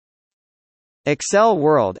Accel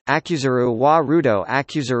World, Akuzuru wa Rudo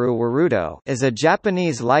Akuzuru Warudo is a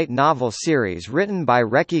Japanese light novel series written by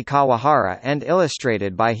Reki Kawahara and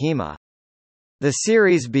illustrated by Hima. The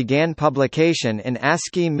series began publication in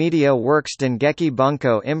ASCII Media Works Dengeki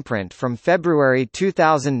Bunko imprint from February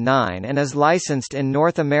 2009 and is licensed in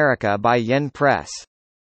North America by Yen Press.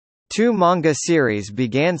 Two manga series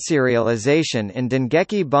began serialization in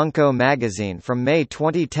Dengeki Bunko magazine from May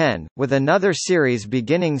 2010, with another series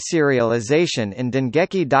beginning serialization in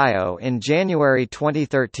Dengeki Dio in January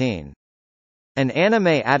 2013. An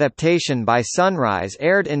anime adaptation by Sunrise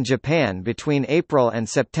aired in Japan between April and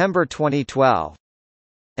September 2012.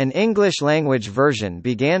 An English-language version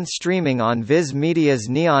began streaming on Viz Media's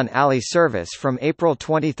Neon Alley service from April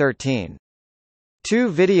 2013. Two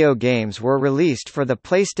video games were released for the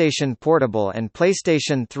PlayStation Portable and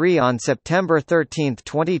PlayStation 3 on September 13,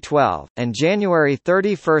 2012, and January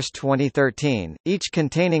 31, 2013, each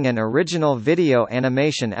containing an original video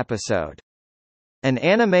animation episode. An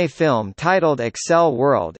anime film titled Accel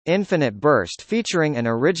World, Infinite Burst featuring an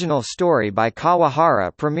original story by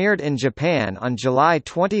Kawahara premiered in Japan on July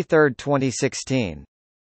 23, 2016.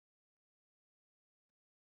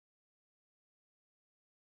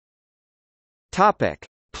 Topic.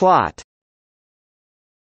 Plot.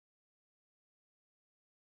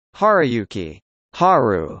 Haruyuki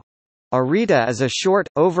Haru Arita is a short,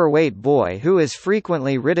 overweight boy who is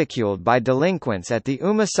frequently ridiculed by delinquents at the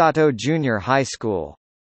Umasato Junior High School.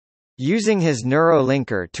 Using his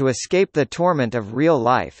neurolinker to escape the torment of real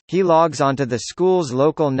life, he logs onto the school's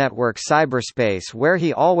local network cyberspace where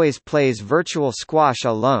he always plays virtual squash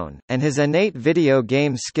alone, and his innate video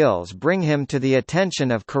game skills bring him to the attention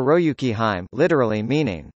of Kuroyuki Hime, literally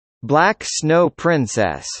meaning, Black Snow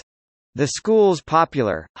Princess, the school's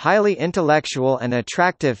popular, highly intellectual and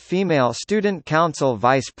attractive female student council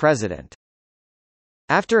vice president.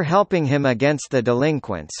 After helping him against the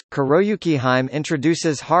delinquents, Kuroyuki Hime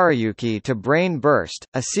introduces Haruyuki to Brain Burst,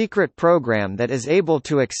 a secret program that is able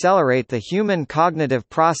to accelerate the human cognitive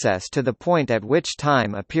process to the point at which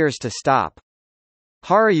time appears to stop.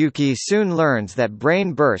 Haruyuki soon learns that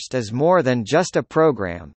Brain Burst is more than just a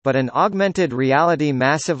program, but an augmented reality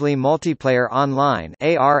massively multiplayer online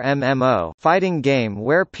ARMMO fighting game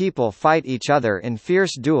where people fight each other in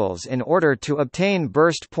fierce duels in order to obtain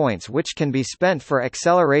burst points which can be spent for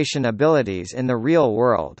acceleration abilities in the real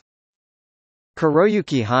world.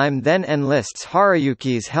 Kuroyuki Hime then enlists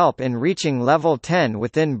Haruyuki's help in reaching level 10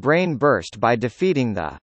 within Brain Burst by defeating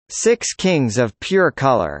the 6 Kings of Pure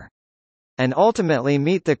Color, and ultimately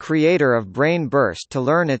meet the creator of Brain Burst to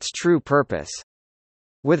learn its true purpose.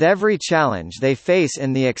 With every challenge they face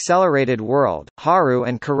in the accelerated world, Haru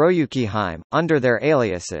and Kuroyuki Hime, under their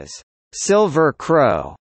aliases, Silver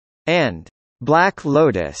Crow and Black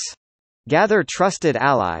Lotus, gather trusted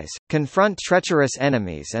allies, confront treacherous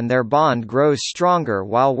enemies, and their bond grows stronger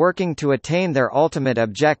while working to attain their ultimate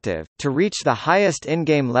objective, to reach the highest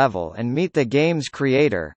in-game level and meet the game's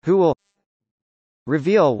creator, who will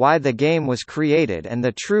reveal why the game was created and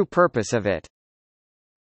the true purpose of it.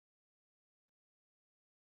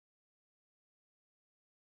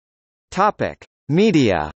 Topic: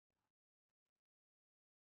 Media.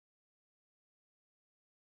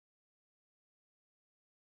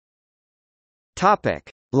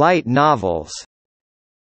 Topic: Light novels.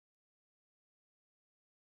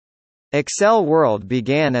 Accel World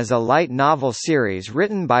began as a light novel series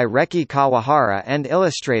written by Reki Kawahara and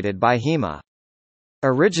illustrated by Hima.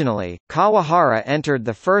 Originally, Kawahara entered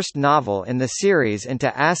the first novel in the series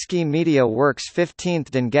into ASCII Media Works' 15th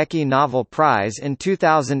Dengeki Novel Prize in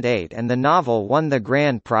 2008 and the novel won the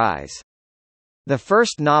grand prize. The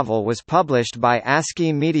first novel was published by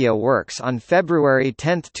ASCII Media Works on February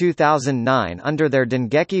 10, 2009 under their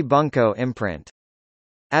Dengeki Bunko imprint.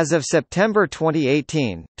 As of September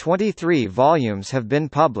 2018, 23 volumes have been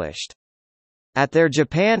published. At their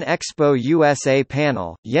Japan Expo USA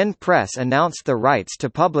panel, Yen Press announced the rights to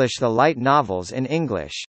publish the light novels in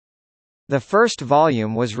English. The first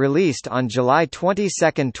volume was released on July 22,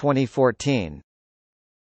 2014.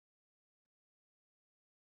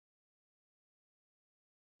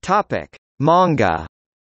 Topic: Manga.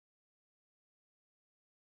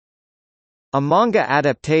 A manga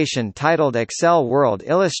adaptation titled Accel World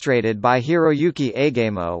illustrated by Hiroyuki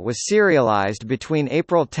Agemo was serialized between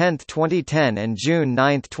April 10, 2010 and June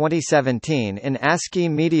 9, 2017 in ASCII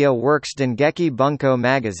Media Works Dengeki Bunko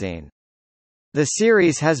magazine. The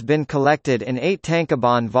series has been collected in 8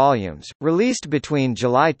 tankobon volumes, released between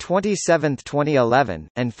July 27, 2011,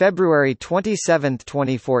 and February 27,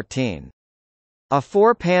 2014. A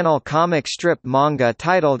 4-panel comic strip manga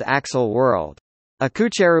titled Accel World.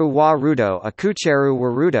 Akucheru wa Rudo Akucheru wa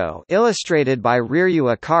Rudo, illustrated by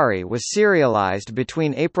Riryu Akari, was serialized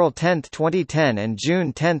between April 10, 2010 and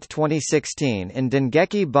June 10, 2016 in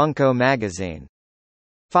Dengeki Bunko magazine.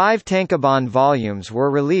 5 tankobon volumes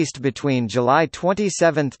were released between July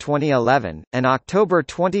 27, 2011, and October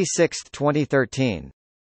 26, 2013.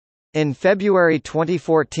 In February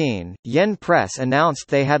 2014, Yen Press announced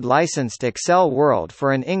they had licensed Accel World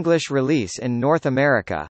for an English release in North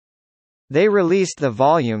America. They released the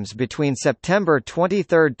volumes between September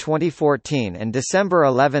 23, 2014 and December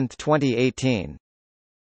 11, 2018.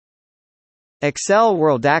 Accel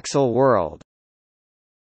World Accel World.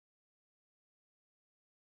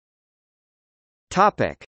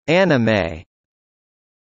 Topic: Anime.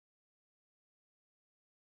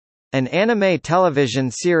 An anime television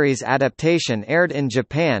series adaptation aired in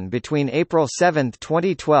Japan between April 7,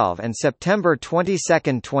 2012 and September 22,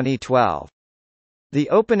 2012. The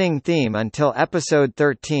opening theme until episode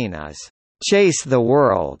 13 is "Chase the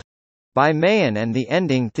World" by Mayan, and the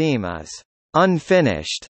ending theme is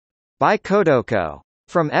 "Unfinished" by Kodoko.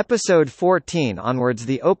 From episode 14 onwards,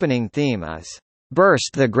 the opening theme is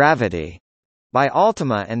 "Burst the Gravity" by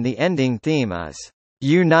Ultima, and the ending theme is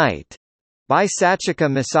 "Unite" by Sachika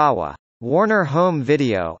Misawa. Warner Home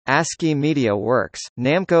Video, ASCII Media Works,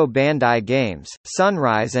 Namco Bandai Games,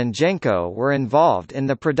 Sunrise and Genko were involved in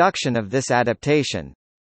the production of this adaptation.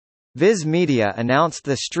 Viz Media announced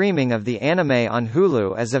the streaming of the anime on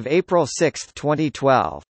Hulu as of April 6,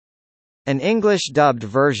 2012. An English-dubbed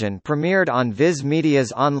version premiered on Viz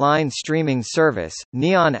Media's online streaming service,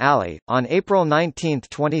 Neon Alley, on April 19,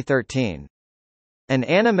 2013. An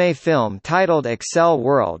anime film titled Accel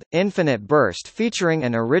World, Infinite Burst, featuring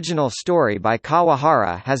an original story by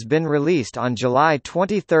Kawahara, has been released on July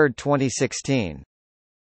 23, 2016.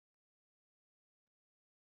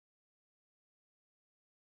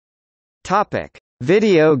 Topic: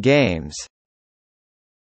 Video games.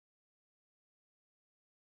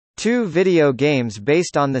 2 video games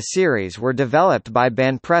based on the series were developed by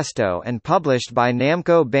Banpresto and published by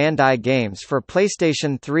Namco Bandai Games for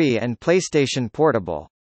PlayStation 3 and PlayStation Portable.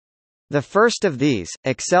 The first of these,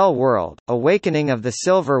 Accel World, Awakening of the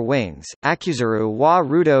Silver Wings, Akuzuru wa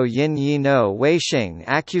Rudo Yin Yi no Weishing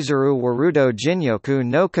Akuzuru wa Rudo Jinyoku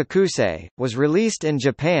no Kakusei, was released in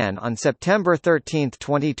Japan on September 13,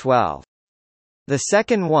 2012. The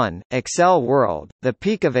second one, Accel World, The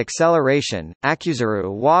Peak of Acceleration,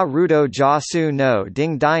 Akuzuru wa Rudo Jasu no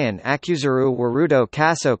Dingdian Akuzuru wa Rudo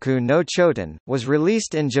Kasoku no Choten, was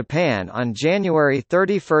released in Japan on January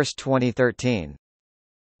 31, 2013.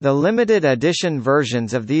 The limited edition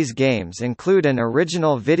versions of these games include an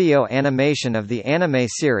original video animation of the anime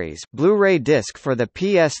series, Blu-ray disc for the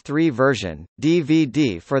PS3 version,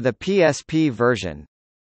 DVD for the PSP version.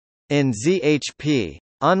 In ZHP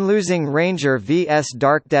Unlosing Ranger vs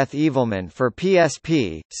Dark Death Evilman for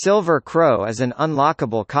PSP, Silver Crow is an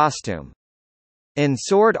unlockable costume. In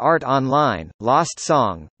Sword Art Online, Lost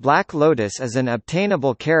Song, Black Lotus is an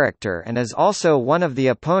obtainable character and is also one of the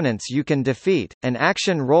opponents you can defeat. An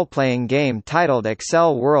action role-playing game titled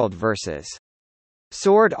Accel World vs.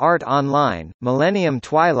 Sword Art Online, Millennium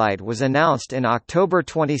Twilight was announced in October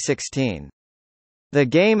 2016. The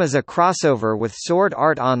game is a crossover with Sword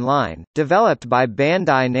Art Online, developed by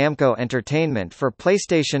Bandai Namco Entertainment for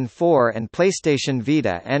PlayStation 4 and PlayStation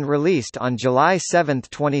Vita and released on July 7,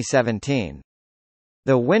 2017.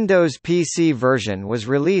 The Windows PC version was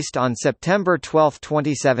released on September 12,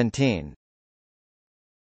 2017.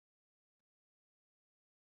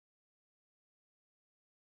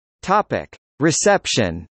 Topic: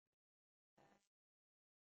 Reception.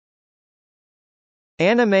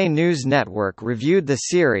 Anime News Network reviewed the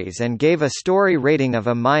series and gave a story rating of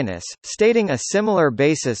A-, stating a similar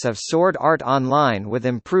basis of Sword Art Online with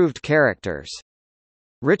improved characters.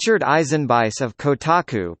 Richard Eisenbeis of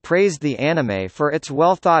Kotaku praised the anime for its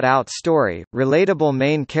well-thought-out story, relatable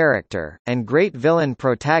main character, and great villain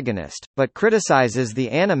protagonist, but criticizes the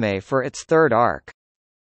anime for its third arc.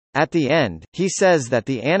 At the end, he says that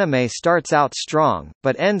the anime starts out strong,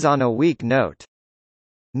 but ends on a weak note.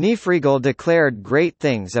 Nifregal declared great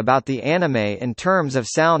things about the anime in terms of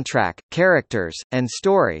soundtrack, characters, and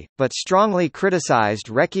story, but strongly criticized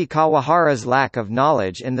Reki Kawahara's lack of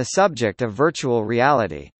knowledge in the subject of virtual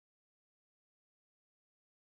reality.